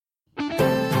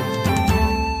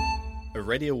a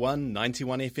Radio 1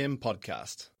 91 FM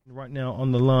podcast. Right now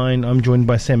on the line, I'm joined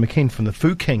by Sam McKean from the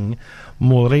Foo King.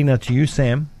 Morena to you,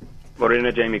 Sam.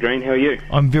 Morena, Jamie Green, how are you?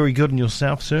 I'm very good, and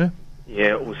yourself, sir?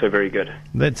 Yeah, also very good.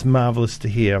 That's marvellous to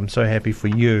hear. I'm so happy for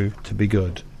you to be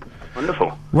good.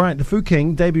 Wonderful. Right, the Foo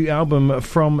King debut album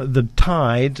From the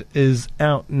Tide is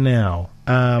out now.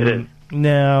 It is.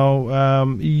 Now,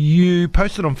 you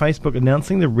posted on Facebook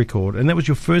announcing the record, and that was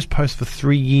your first post for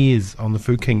 3 years on the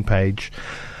Foo King page.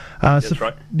 That's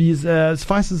right.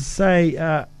 Suffice it to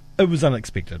say, it was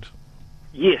unexpected.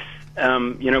 Yes.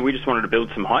 We just wanted to build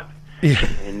some hype. Yeah.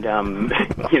 And,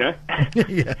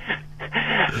 Yeah.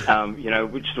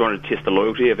 we just wanted to test the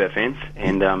loyalty of our fans,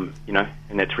 and, and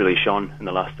that's really shone in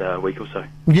the last week or so.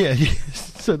 Yeah, it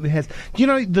certainly has. Do you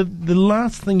know, the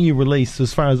last thing you released,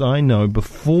 as far as I know,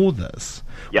 before this,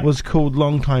 Yep. was called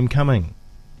Long Time Coming.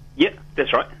 Yeah,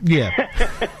 that's right. Yeah.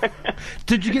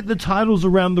 Did you get the titles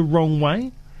around the wrong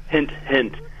way? Hint,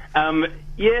 hint.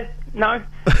 Yeah, no.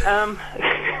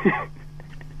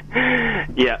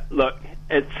 Yeah, look,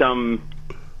 it's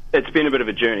been a bit of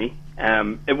a journey.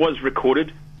 It was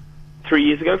recorded 4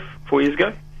 years ago,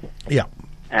 Yeah.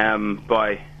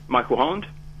 by Michael Holland,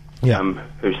 Yeah.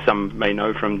 who some may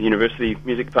know from the University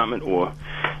Music Department, or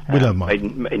We don't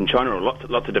mind. made in China, or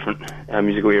lots of different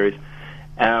musical areas.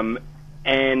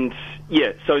 And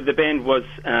yeah, so the band was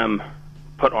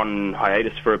put on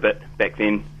hiatus for a bit back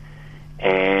then,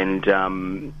 and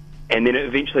then it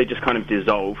eventually just kind of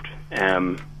dissolved.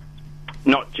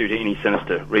 Not due to any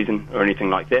sinister reason or anything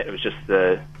like that. It was just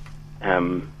it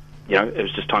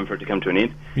was just time for it to come to an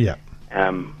end. Yeah.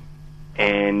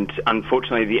 And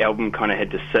unfortunately, the album kind of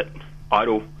had to sit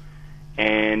idle.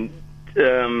 And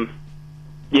I'm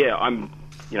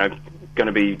going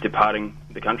to be departing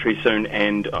the country soon,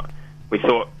 and we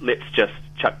thought, let's just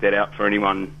chuck that out for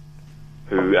anyone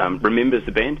who remembers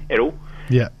the band at all.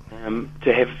 Yeah.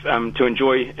 To have to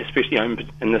enjoy, especially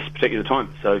in this particular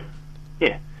time. So,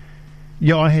 yeah.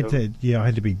 Yeah, I had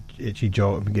to be actually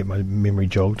get my memory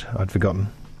jogged. I'd forgotten.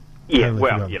 Yeah, Totally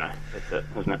well, forgotten. that's it,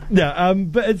 isn't it? Yeah,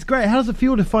 but it's great. How does it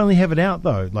feel to finally have it out,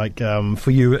 though? Like, for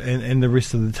you and the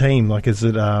rest of the team, like, is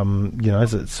it,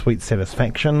 is it sweet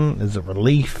satisfaction? Is it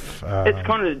relief? It's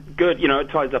kind of good, it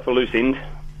ties up a loose end.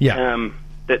 Yeah.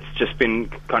 That's just been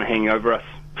kind of hanging over us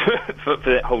for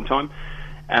that whole time.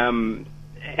 And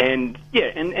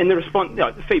the response,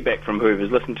 the feedback from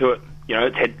whoever's listened to it,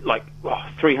 it's had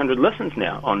 300 listens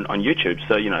now on YouTube.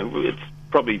 So, it's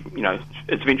probably,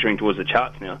 it's venturing towards the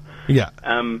charts now. Yeah.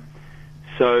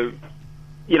 So,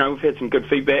 we've had some good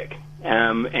feedback,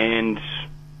 and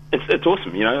it's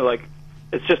awesome,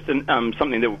 it's just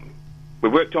something that we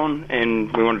worked on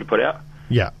and we wanted to put out.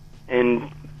 Yeah.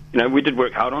 And, we did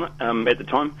work hard on it at the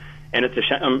time, and it's a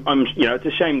shame, it's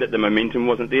a shame that the momentum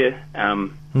wasn't there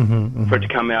for it to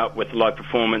come out with live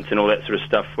performance and all that sort of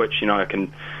stuff, which,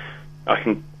 I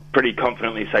can pretty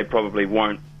confidently say probably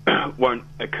won't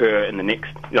occur in the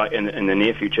next, in the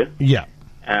near future. Yeah.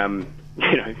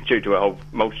 Due to a whole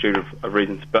multitude of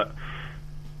reasons. But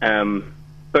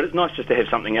it's nice just to have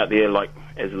something out there,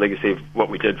 as a legacy of what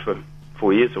we did for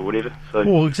 4 years or whatever. So,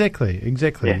 well, exactly.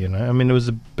 Yeah. I mean, it was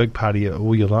a big part of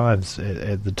all your lives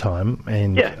at the time,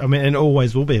 and Yeah. I mean, and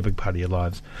always will be a big part of your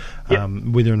lives. Yeah.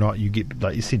 Whether or not you get,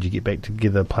 like you said, you get back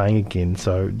together playing again.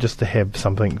 So just to have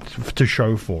something to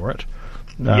show for it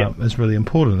is really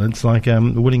important. It's like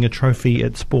winning a trophy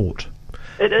at sport.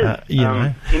 it is.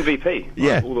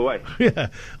 MVP, all the way. Yeah,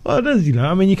 well, it is.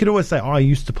 I mean, you could always say, "I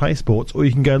used to play sports," or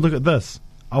you can go, "Look at this,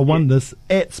 I won this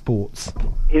at sports."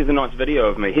 Here's a nice video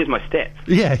of me. Here's my stats.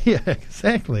 Yeah,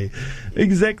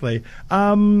 exactly.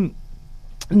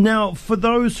 Now, for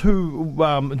those who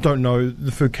don't know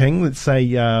the Foo King, let's say,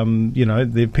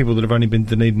 the people that have only been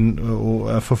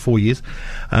Dunedin for 4 years.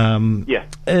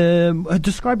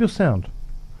 Describe your sound.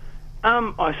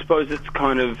 I suppose it's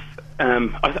kind of.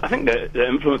 I think the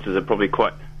influences are probably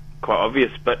quite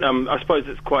obvious, but I suppose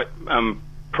it's quite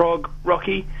prog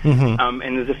rocky, and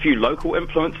there's a few local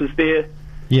influences there.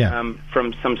 Yeah.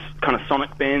 From some kind of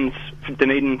sonic bands,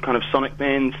 Dunedin kind of sonic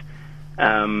bands,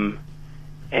 and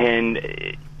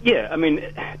I mean,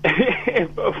 I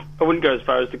wouldn't go as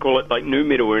far as to call it nu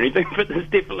metal or anything, but there's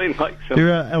definitely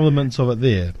there are elements of it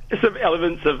there. Some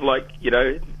elements of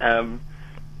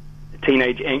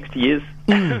teenage angst years.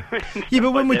 Yeah,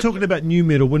 but when we're talking about new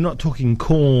metal, we're not talking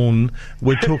Korn.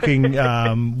 We're talking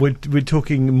we're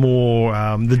talking more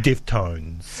the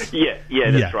Deftones. Yeah,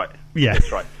 that's right. Yeah,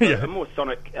 that's right. So yeah. a more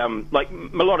sonic,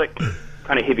 melodic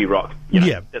kind of heavy rock. You know,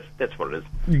 Yeah. That's what it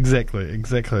is.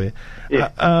 Exactly. Yeah.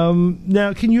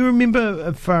 Now, can you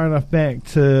remember far enough back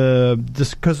to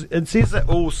just because it says that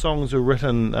all songs were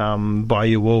written by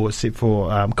you all except for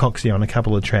Coxie on a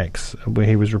couple of tracks where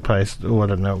he was replaced, or I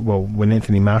don't know, well, when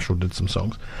Anthony Marshall did some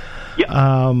songs.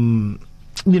 Yeah.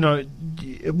 You know,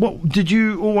 what did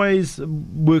you always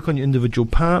work on your individual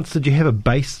parts? Did you have a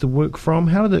bass to work from?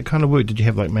 How did it kind of work? Did you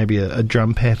have like maybe a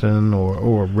drum pattern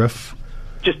or a riff?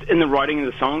 Just in the writing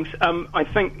of the songs, I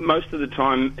think most of the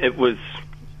time it was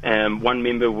one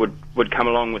member would come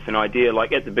along with an idea.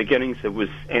 Like at the beginnings, it was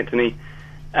Anthony.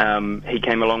 He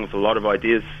came along with a lot of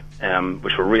ideas,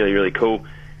 which were really, really cool.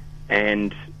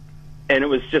 And it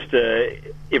was just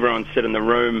everyone sit in the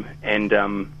room and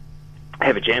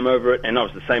have a jam over it. And I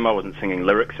was the same. I wasn't singing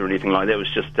lyrics or anything like that. It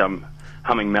was just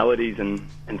humming melodies and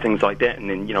things like that. And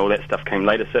then, you know, all that stuff came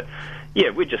later. So, yeah,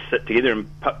 we'd just sit together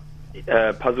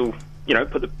and puzzle. You know,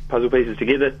 put the puzzle pieces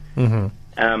together, Mm-hmm.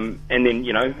 and then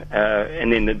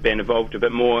and then the band evolved a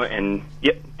bit more. And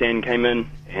Dan came in,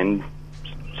 and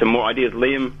some more ideas.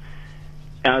 Liam.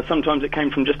 Sometimes it came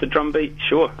from just a drum beat.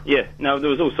 Sure, yeah. No, there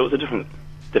was all sorts of different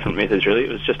methods. Really, it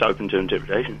was just open to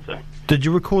interpretation. So, did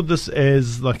you record this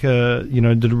as like a, you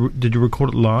know, did you record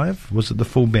it live? Was it the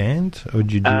full band, or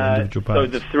did you do individual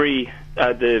parts? So the three,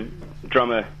 the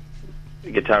drummer,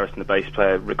 the guitarist, and the bass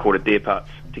player recorded their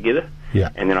parts together. Yeah.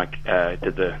 And then I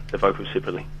did the vocals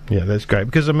separately. Yeah, that's great.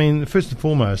 Because, I mean, first and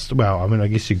foremost, well, I mean, I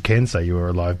guess you can say you were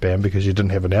a live band because you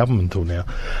didn't have an album until now.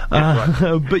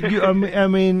 Right. But, you, I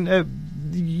mean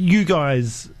you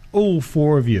guys, all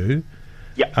four of you,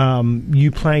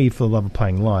 you play for the love of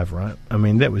playing live, right? I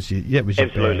mean, that was your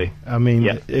Absolutely. band. I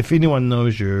mean, if anyone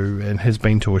knows you and has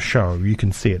been to a show, you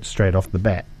can see it straight off the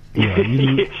bat. You know,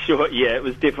 yeah, sure. Yeah, it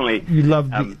was definitely. You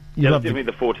loved it was definitely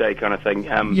the forte kind of thing.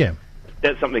 Yeah.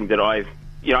 That's something that I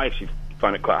actually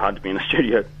find it quite hard to be in a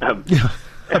studio. I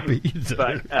bet you do.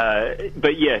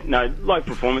 But yeah, no, live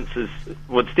performances.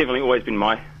 Well, it's definitely always been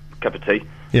my cup of tea.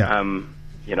 Yeah.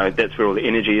 You know, that's where all the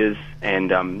energy is,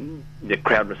 and the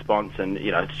crowd response, and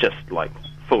you know, it's just like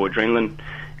full adrenaline,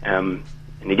 and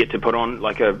you get to put on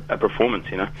like a performance.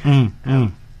 You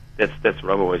know. That's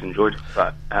what I've always enjoyed,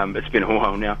 but it's been a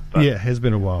while now. But yeah, it has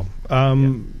been a while.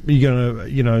 You gonna,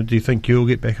 you know, do you think you'll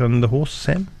get back on the horse,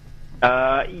 Sam?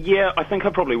 Yeah, I think I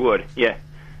probably would. Yeah.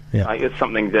 It's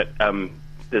something that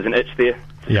there's an itch there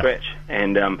to scratch,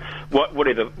 and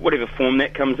whatever form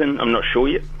that comes in, I'm not sure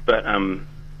yet. But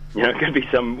you know, it could be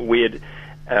some weird,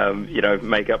 you know,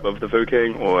 makeup of the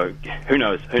Fuking, or who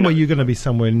knows? Well, you're going to be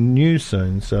somewhere new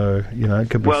soon, so you know it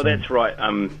could be. Well, that's right.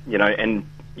 You know, and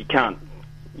you can't,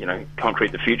 you know,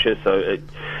 concrete the future. So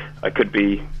I could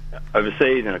be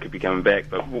overseas, and I could be coming back,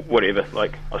 but whatever.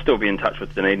 Like, I'll still be in touch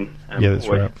with Dunedin. Yeah, that's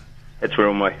right. That's where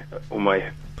all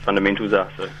my fundamentals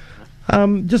are. So.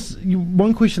 Just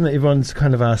one question that everyone's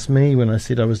kind of asked me when I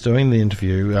said I was doing the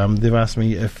interview. They've asked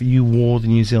me if you wore the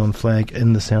New Zealand flag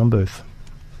in the sound booth.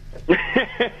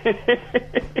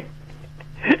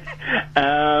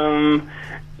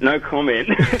 No comment.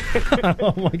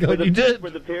 Oh my God, you did?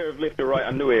 With a pair of left or right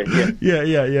underwear. Yeah.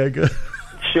 Yeah. Good.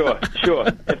 Sure.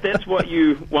 If that's what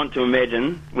you want to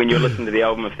imagine when you're listening to the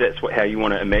album, if that's how you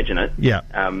want to imagine it,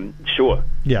 sure.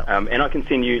 Yeah. And I can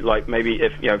send you, like, maybe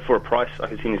if, you know, for a price, I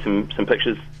can send you some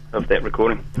pictures of that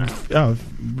recording. Oh,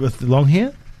 with the long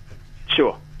hair?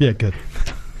 Sure. Yeah, good.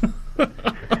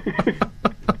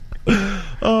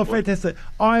 Oh, fantastic!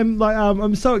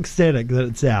 I'm so ecstatic that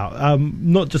it's out.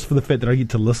 Not just for the fact that I get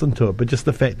to listen to it, but just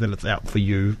the fact that it's out for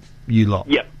you lot.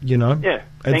 Yep. You know. Yeah.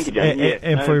 Thank you, John.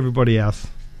 And for everybody else.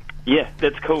 Yeah,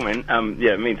 that's cool, man.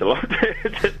 Yeah, it means a lot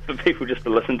for people just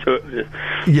to listen to it.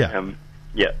 Yeah.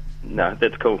 Yeah. No,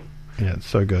 that's cool. Yeah, it's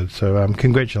so good. So,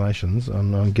 congratulations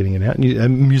on getting it out.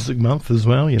 Music Month as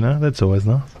well. You know, that's always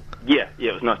nice. Yeah.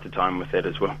 It was nice to time with that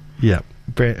as well. Yeah,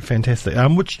 fantastic.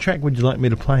 Which track would you like me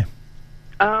to play?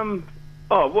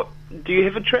 What do you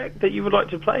have a track that you would like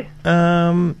to play?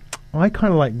 I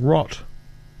kind of like Rot.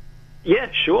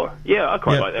 Yeah, sure. Yeah, I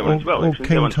quite like that one as well. Or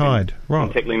King Tide. Right.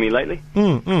 Been tickling me lately.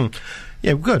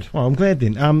 Yeah, good. Well, I'm glad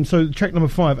then. So track number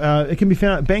 5, it can be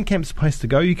found at Bandcamp's the place to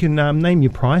go. You can name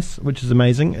your price, which is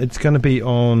amazing. It's going to be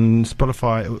on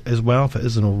Spotify as well if it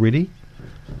isn't already.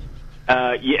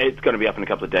 Yeah, it's going to be up in a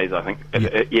couple of days, I think.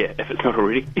 If it's not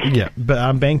already. Yeah, but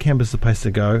Bandcamp is the place to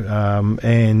go,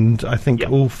 and I think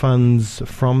all funds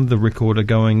from the record are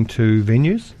going to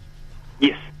venues.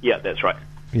 Yes, yeah, that's right.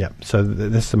 Yeah, so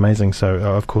that's amazing. So,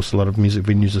 of course, a lot of music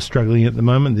venues are struggling at the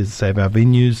moment. There's Save Our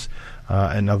Venues,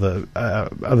 and other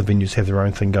venues have their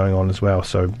own thing going on as well.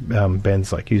 So,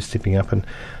 bands like you stepping up and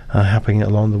helping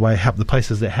along the way, help the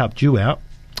places that helped you out.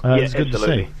 It's good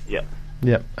absolutely. to see. Yeah.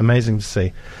 Yep, amazing to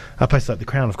see. A place like the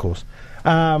Crown, of course.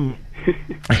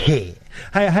 Hey,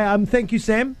 thank you,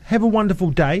 Sam. Have a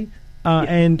wonderful day,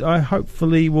 and I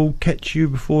hopefully will catch you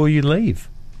before you leave.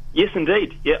 Yes,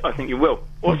 indeed. Yeah, I think you will.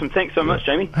 Awesome. Thanks so much,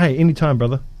 Jamie. Hey, anytime,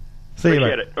 brother. See you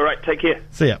later. Appreciate it. All right, take care.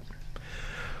 See ya.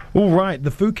 All right,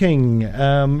 the Foo King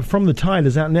from the Tide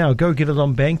is out now. Go get it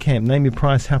on Bandcamp. Name your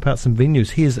price, help out some venues.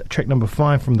 Here's track number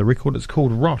 5 from the record. It's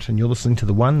called Rot, and you're listening to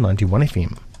the 191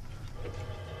 FM.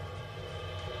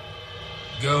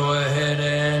 Go ahead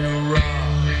and rock.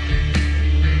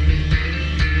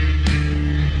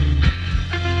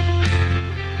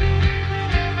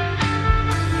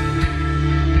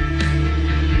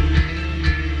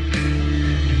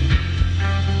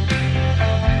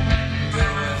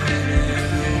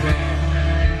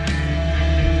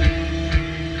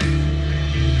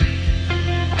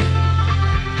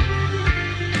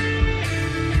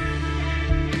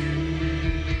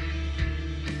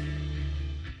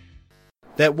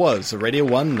 That was a Radio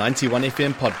 1 91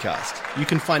 FM podcast. You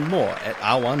can find more at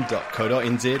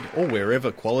r1.co.nz or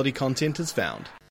wherever quality content is found.